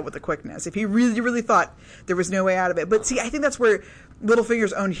Olenna with a quickness. If he really, really thought there was no way out of it. But see, I think that's where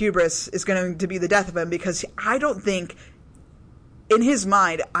Littlefinger's own hubris is going to be the death of him, because I don't think, in his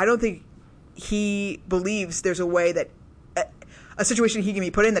mind, I don't think he believes there's a way that a situation he can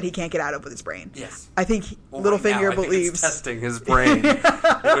be put in that he can't get out of with his brain. Yes. I think Littlefinger believes... testing his brain with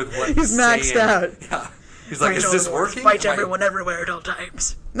what he's maxed out. Yeah. He's like, is this working? Fight everyone everywhere at all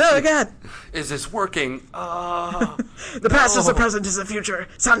times. No, God. Is this working? The past is the present is the future.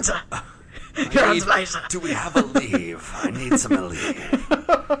 Sansa. You're on Liza. Do we have a leave? I need some leave.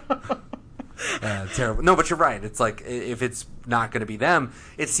 Terrible. No, but you're right. It's like, if it's not going to be them,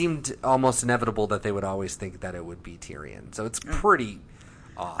 it seemed almost inevitable that they would always think that it would be Tyrion. So it's pretty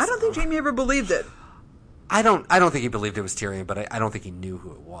awesome. I don't think Jaime ever believed it. I don't think he believed it was Tyrion, but I don't think he knew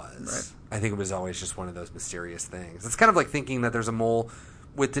who it was. Right. I think it was always just one of those mysterious things. It's kind of like thinking that there's a mole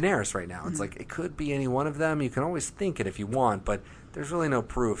with Daenerys right now. It's like, it could be any one of them. You can always think it if you want, but there's really no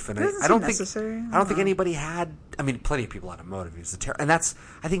proof. And I don't think anybody had. I mean, plenty of people had a motive. And that's,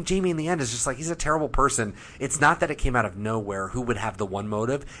 I think Jaime in the end is just like, he's a terrible person. It's not that it came out of nowhere who would have the one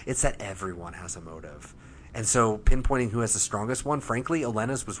motive. It's that everyone has a motive. And so pinpointing who has the strongest one, frankly,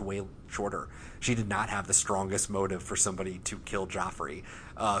 Olenna's was way shorter. She did not have the strongest motive for somebody to kill Joffrey,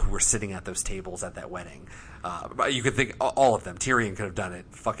 who were sitting at those tables at that wedding. You could think all of them. Tyrion could have done it.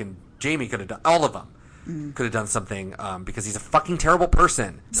 Fucking Jaime could have done. All of them could have done something because he's a fucking terrible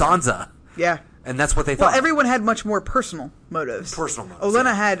person. Sansa. Yeah. And that's what they thought. Well, everyone had much more personal motives.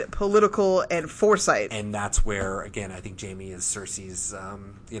 Olenna had political and foresight. And that's where, again, I think Jaime is Cersei's,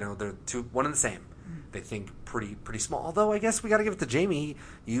 they're one and the same. They think pretty small. Although I guess we got to give it to Jaime.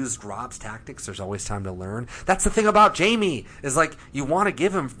 He used Rob's tactics. There's always time to learn. That's the thing about Jaime is like you want to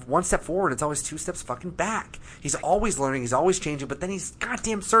give him one step forward. It's always two steps fucking back. He's always learning. He's always changing. But then he's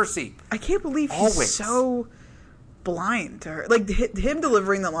goddamn Cersei. I can't believe he's so blind to her. Like him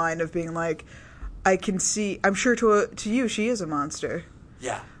delivering the line of being like, "I can see. I'm sure to you she is a monster."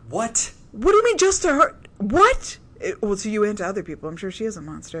 Yeah. What? What do you mean just to her? What? Well, to you and to other people, I'm sure she is a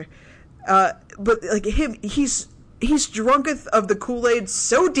monster. But like him, he's drunketh of the Kool-Aid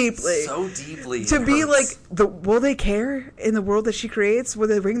so deeply to be like, will they care in the world that she creates? Will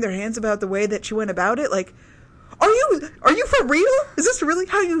they wring their hands about the way that she went about it? Like, are you for real? Is this really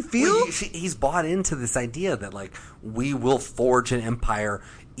how you feel? Well, he's bought into this idea that like we will forge an empire,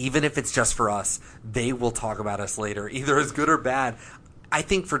 even if it's just for us. They will talk about us later, either as good or bad. I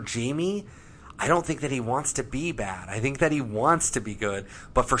think for Jaime, I don't think that he wants to be bad. I think that he wants to be good.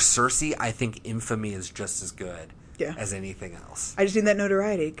 But for Cersei, I think infamy is just as good as anything else. I just need that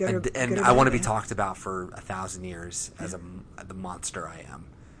notoriety. And I want to be talked about for 1,000 years as the monster I am.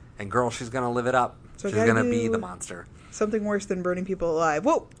 And girl, she's going to live it up. So she's going to be the monster. Something worse than burning people alive.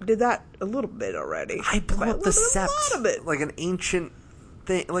 Whoa, did that a little bit already. I blew up the sept. A lot of it. Like an ancient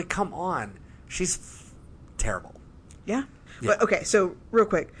thing. Like, come on. She's terrible. Yeah. But, okay, so real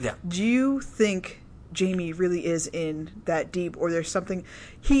quick. Yeah. Do you think Jaime really is in that deep, or there's something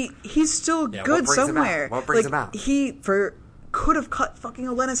he's still good somewhere. What brings him out? He could have cut fucking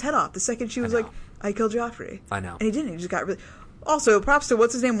Olenna's head off the second she was like, I killed Joffrey. I know. And he didn't. He just got really... Also, props to,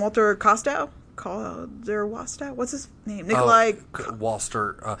 what's his name? Walter Costow? Calder-Wostow? What's his name? Nikolai...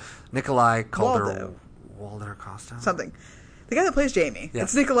 Nikolai Waldo. Walder Costow? Something. The guy that plays Jaime. Yes.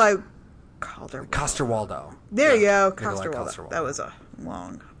 It's Nikolai Calder. Coster-Waldau. There you go. Coster-Waldau. Coster-Waldau. That was a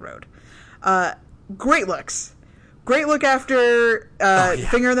long road. Great looks. Great look after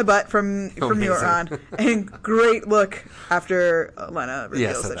finger in the butt from Euron, and great look after Olenna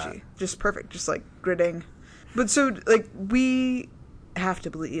reveals that she just perfect, just like gritting. But so like we have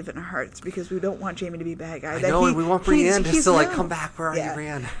to believe in our hearts because we don't want Jaime to be a bad guy. I know, and we want Brienne just to like come back. Where are you,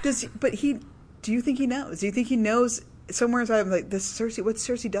 Brienne? Do you think he knows? Do you think he knows somewhere inside him like this? Cersei, what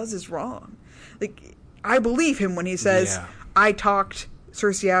Cersei does is wrong. Like I believe him when he says, "I talked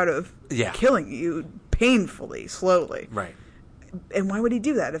Cersei out of killing you." Painfully, slowly. Right. And why would he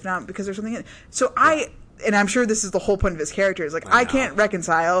do that if not because there's something in it? So and I'm sure this is the whole point of his character, is like, I can't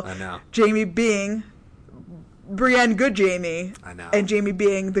reconcile Jaime being Brienne good Jaime and Jaime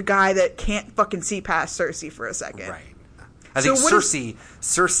being the guy that can't fucking see past Cersei for a second. Right. I think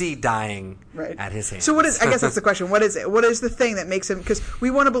Cersei dying at his hands. So what is, I guess that's the question, what is it? What is the thing that makes him, because we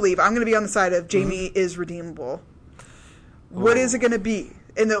want to believe, I'm going to be on the side of Jaime is redeemable. What is it going to be?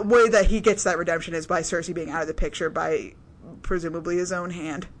 And the way that he gets that redemption is by Cersei being out of the picture by presumably his own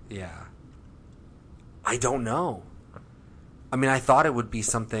hand. Yeah. I don't know. I mean, I thought it would be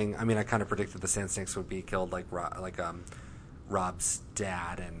something. I mean, I kind of predicted the Sand Snakes would be killed like Rob's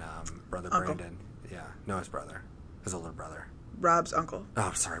dad and brother uncle. Brandon. Yeah. No, his brother. His older brother. Rob's uncle. Oh,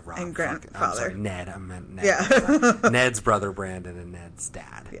 I'm sorry, Rob. And grandfather. I'm sorry, Ned. I meant Ned. Yeah. Ned's brother Brandon and Ned's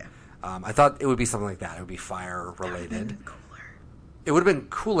dad. Yeah. I thought it would be something like that. It would be fire related. It would have been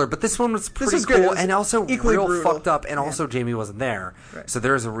cooler, but this one was pretty cool and also real brutal. Fucked up, and also Jaime wasn't there. Right. So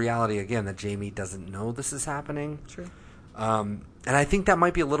there is a reality, again, that Jaime doesn't know this is happening. True. And I think that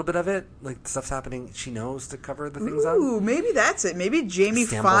might be a little bit of it. Like, stuff's happening, she knows to cover the things up. Ooh, maybe that's it. Maybe Jaime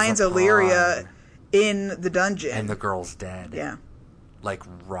finds Illyria in the dungeon. And the girl's dead. Yeah. Like,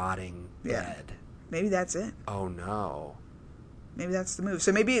 rotting dead. Maybe that's it. Oh, no. Maybe that's the move.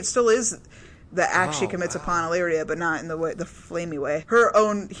 So maybe it still is... the act she commits upon Illyria, but not in the flamey way. Her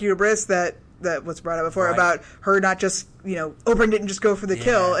own hubris that was brought up before about her not just, Oberyn didn't just go for the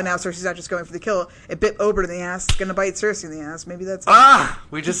kill, and now Cersei's not just going for the kill. It bit Oberyn in the ass, it's going to bite Cersei in the ass. Maybe that's it.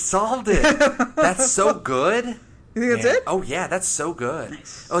 We just solved it. That's so good. You think that's it? Oh, yeah, that's so good.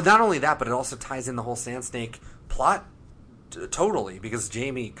 Nice. Oh, not only that, but it also ties in the whole Sand Snake plot totally, because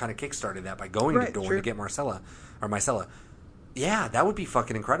Jaime kind of kickstarted that by going to Dorne to get Myrcella. Yeah, that would be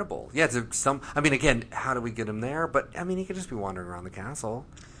fucking incredible. Yeah, I mean, again, how do we get him there? But, I mean, he could just be wandering around the castle.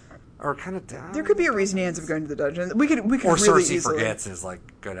 Or kind of down. There could be a reason he ends up going to the dungeon. We could or really Cersei easily. Forgets is like,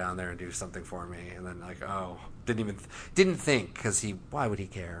 go down there and do something for me. And then like, didn't think, because why would he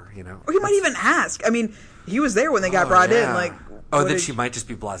care, Or he might even ask. I mean, he was there when they got brought in. Like, then she might just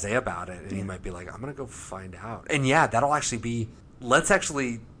be blasé about it. And he might be like, I'm going to go find out. And yeah, that'll actually be,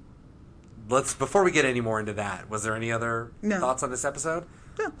 before we get any more into that, was there any other thoughts on this episode?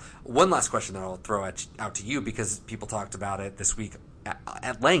 No. One last question that I'll throw out to you, because people talked about it this week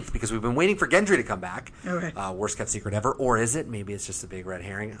at length, because we've been waiting for Gendry to come back. Okay. Worst kept secret ever. Or is it? Maybe it's just a big red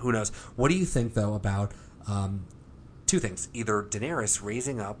herring. Who knows? What do you think, though, about... two things. Either Daenerys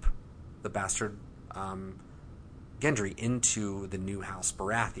raising up the bastard Gendry into the new House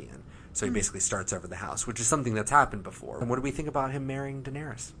Baratheon. So he basically starts over the house, which is something that's happened before. And what do we think about him marrying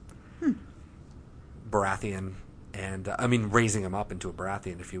Daenerys? Baratheon, and raising him up into a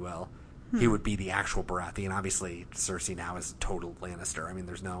Baratheon, if you will. He would be the actual Baratheon. Obviously, Cersei now is a total Lannister. I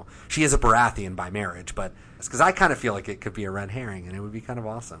mean, she is a Baratheon by marriage, but it's because I kind of feel like it could be a red herring, and it would be kind of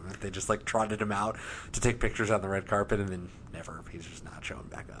awesome if they just like trotted him out to take pictures on the red carpet, and then he's just not showing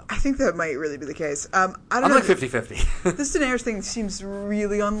back up. I think that might really be the case. I don't know. I'm like 50-50. This Daenerys thing seems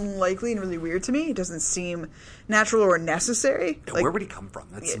really unlikely and really weird to me. It doesn't seem natural or necessary. Where would he come from?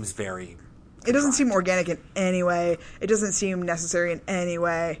 That seems very... It doesn't seem organic in any way. It doesn't seem necessary in any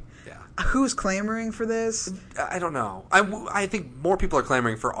way. Yeah. Who's clamoring for this? I don't know. I think more people are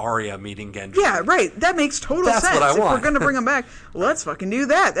clamoring for Arya meeting Gendry. Yeah, right. That makes total sense. That's what I want. If we're going to bring him back, let's fucking do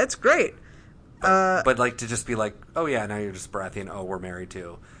that. That's great. But like to just be like, oh yeah, now you're just Baratheon. Oh, we're married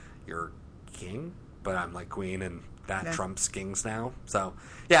to your king, but I'm like queen, and that trumps kings now. So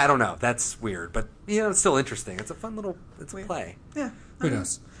yeah, I don't know. That's weird, but it's still interesting. It's a fun little. It's a play. Yeah. Who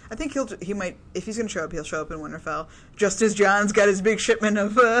knows? I think he might, if he's going to show up, he'll show up in Winterfell. Just as Jon's got his big shipment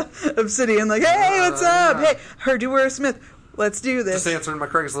of obsidian, like, hey, what's up? Hey, heard you were a smith. Let's do this. Just answering my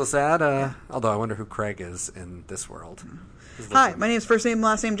Craigslist ad. Although I wonder who Craig is in this world. Hi, my name's first name,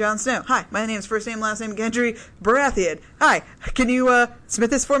 last name, Jon Snow. Hi, my name's first name, last name, Gendry Baratheon. Hi, can you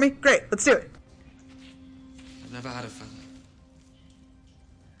submit this for me? Great, let's do it. I've never had a family.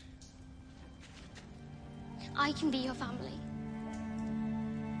 I can be your family.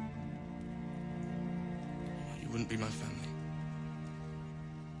 You wouldn't be my family.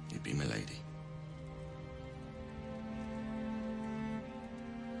 You'd be my lady.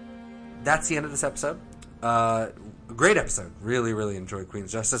 That's the end of this episode. Great episode. Really, really enjoyed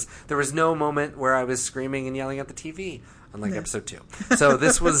Queen's Justice. There was no moment where I was screaming and yelling at the TV, unlike episode 2. So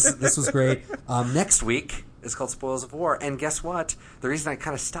this was great. Next week is called Spoils of War, and guess what? The reason I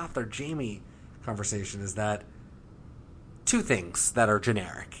kind of stopped our Jaime conversation is that two things that are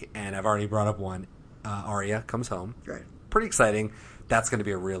generic, and I've already brought up one. Arya comes home. Right. Pretty exciting. That's going to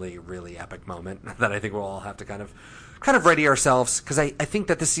be a really, really epic moment that I think we'll all have to kind of ready ourselves, because I think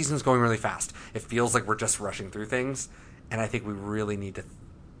that this season is going really fast. It feels like we're just rushing through things, and I think we really need to...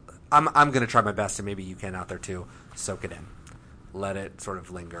 I'm going to try my best, and maybe you can out there too, soak it in. Let it sort of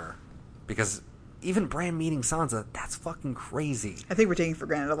linger. Because even Bran meeting Sansa, that's fucking crazy. I think we're taking for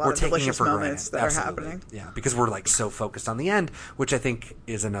granted a lot of delicious moments that are happening. Yeah, because we're like so focused on the end, which I think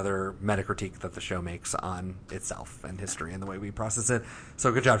is another meta critique that the show makes on itself and history and the way we process it.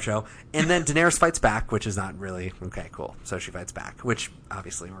 So good job, show. And then Daenerys fights back, which is not really okay, cool. So she fights back, which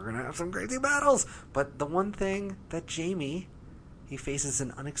obviously we're gonna have some crazy battles. But the one thing that Jaime, he faces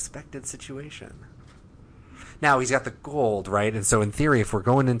an unexpected situation. Now, he's got the gold, right? And so in theory, if we're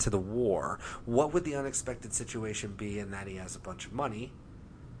going into the war, what would the unexpected situation be in that he has a bunch of money?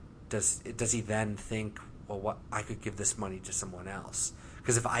 Does he then think, well, what I could give this money to someone else?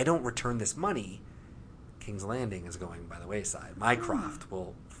 Because if I don't return this money, King's Landing is going by the wayside. Mycroft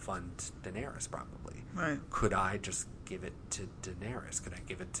will fund Daenerys, probably. Right. Could I just give it to Daenerys? Could I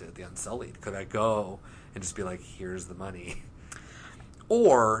give it to the Unsullied? Could I go and just be like, here's the money?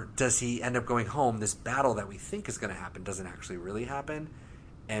 Or does he end up going home? This battle that we think is going to happen doesn't actually really happen.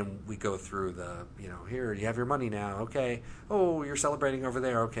 And we go through the, here, you have your money now. Okay. Oh, you're celebrating over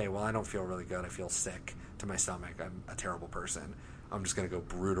there. Okay, well, I don't feel really good. I feel sick to my stomach. I'm a terrible person. I'm just going to go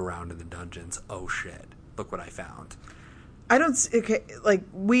brood around in the dungeons. Oh, shit. Look what I found.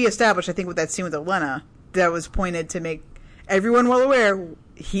 We established, I think, with that scene with Olenna, that was pointed to make everyone well aware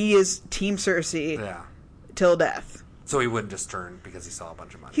he is Team Cersei till death. So he wouldn't just turn because he saw a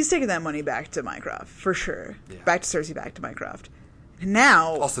bunch of money. He's taking that money back to Mycroft, for sure. Yeah. Back to Cersei, back to Mycroft.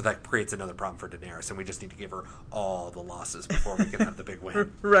 Now... Also, that creates another problem for Daenerys, and we just need to give her all the losses before we can have the big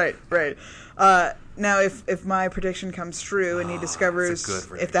win. Right. Now, if my prediction comes true and he discovers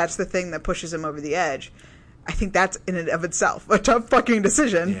if that's the thing that pushes him over the edge, I think that's in and of itself a tough fucking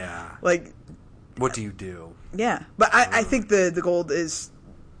decision. Yeah. What do you do? Yeah. But I think the gold is...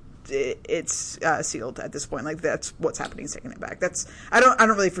 It's sealed at this point. That's what's happening. He's taking it back. I don't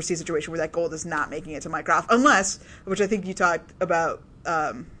really foresee a situation where that gold is not making it to Mycroft, unless, which I think you talked about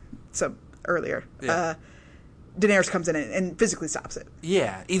earlier. Yeah. Daenerys comes in and physically stops it.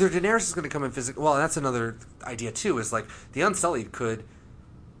 Yeah, either Daenerys is going to come in physically. Well, that's another idea too. Is the Unsullied could,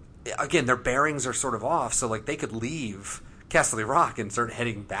 again, their bearings are sort of off, so they could leave Casterly Rock and start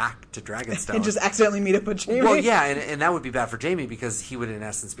heading back to Dragonstone. And just accidentally meet up with Jaime. Well, yeah, and that would be bad for Jaime because he would, in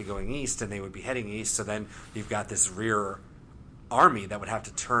essence, be going east, and they would be heading east, so then you've got this rear army that would have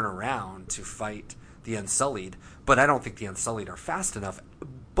to turn around to fight the Unsullied. But I don't think the Unsullied are fast enough,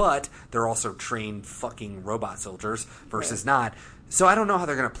 but they're also trained fucking robot soldiers versus not. So I don't know how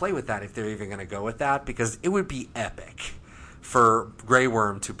they're going to play with that, if they're even going to go with that, because it would be epic for Grey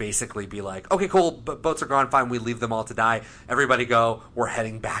Worm to basically be like, okay, cool, boats are gone, fine, we leave them all to die. Everybody go, we're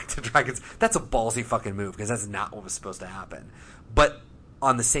heading back to Dragons. That's a ballsy fucking move, because that's not what was supposed to happen. But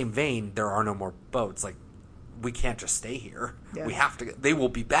on the same vein, there are no more boats. We can't just stay here. Yeah. We have to, they will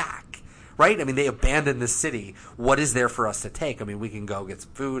be back, right? I mean, they abandoned the city. What is there for us to take? I mean, we can go get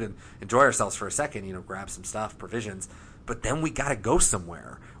some food and enjoy ourselves for a second, grab some stuff, provisions. But then we got to go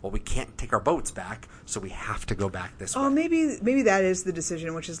somewhere. Well, we can't take our boats back, so we have to go back this way. Oh, maybe that is the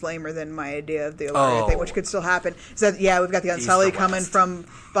decision, which is lamer than my idea of the Ellaria thing, which could still happen. Is that, we've got the Unsullied coming from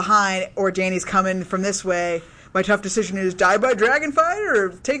behind, or Dany's coming from this way. My tough decision is die by dragonfire or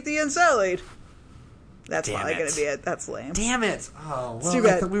take the Unsullied. That's probably going to be it. That's lame. Damn it. Oh, well, too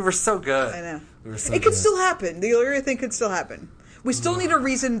bad. We were so good. I know. It could still happen. The Ellaria thing could still happen. We still need a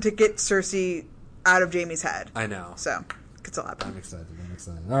reason to get Cersei out of Jaime's head. I know. So, can still happen. I'm excited.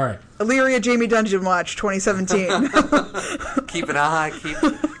 All right. Illyria Jamie Dungeon Watch 2017. keep an eye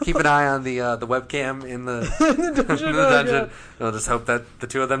on the webcam in the dungeon. dungeon. We'll just hope that the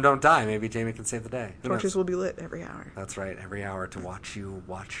two of them don't die. Maybe Jamie can save the day. Who Torches knows? will be lit every hour. That's right, every hour to watch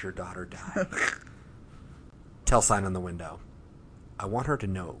your daughter die. Tell sign on the window. I want her to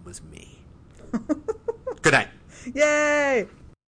know it was me. Good night. Yay!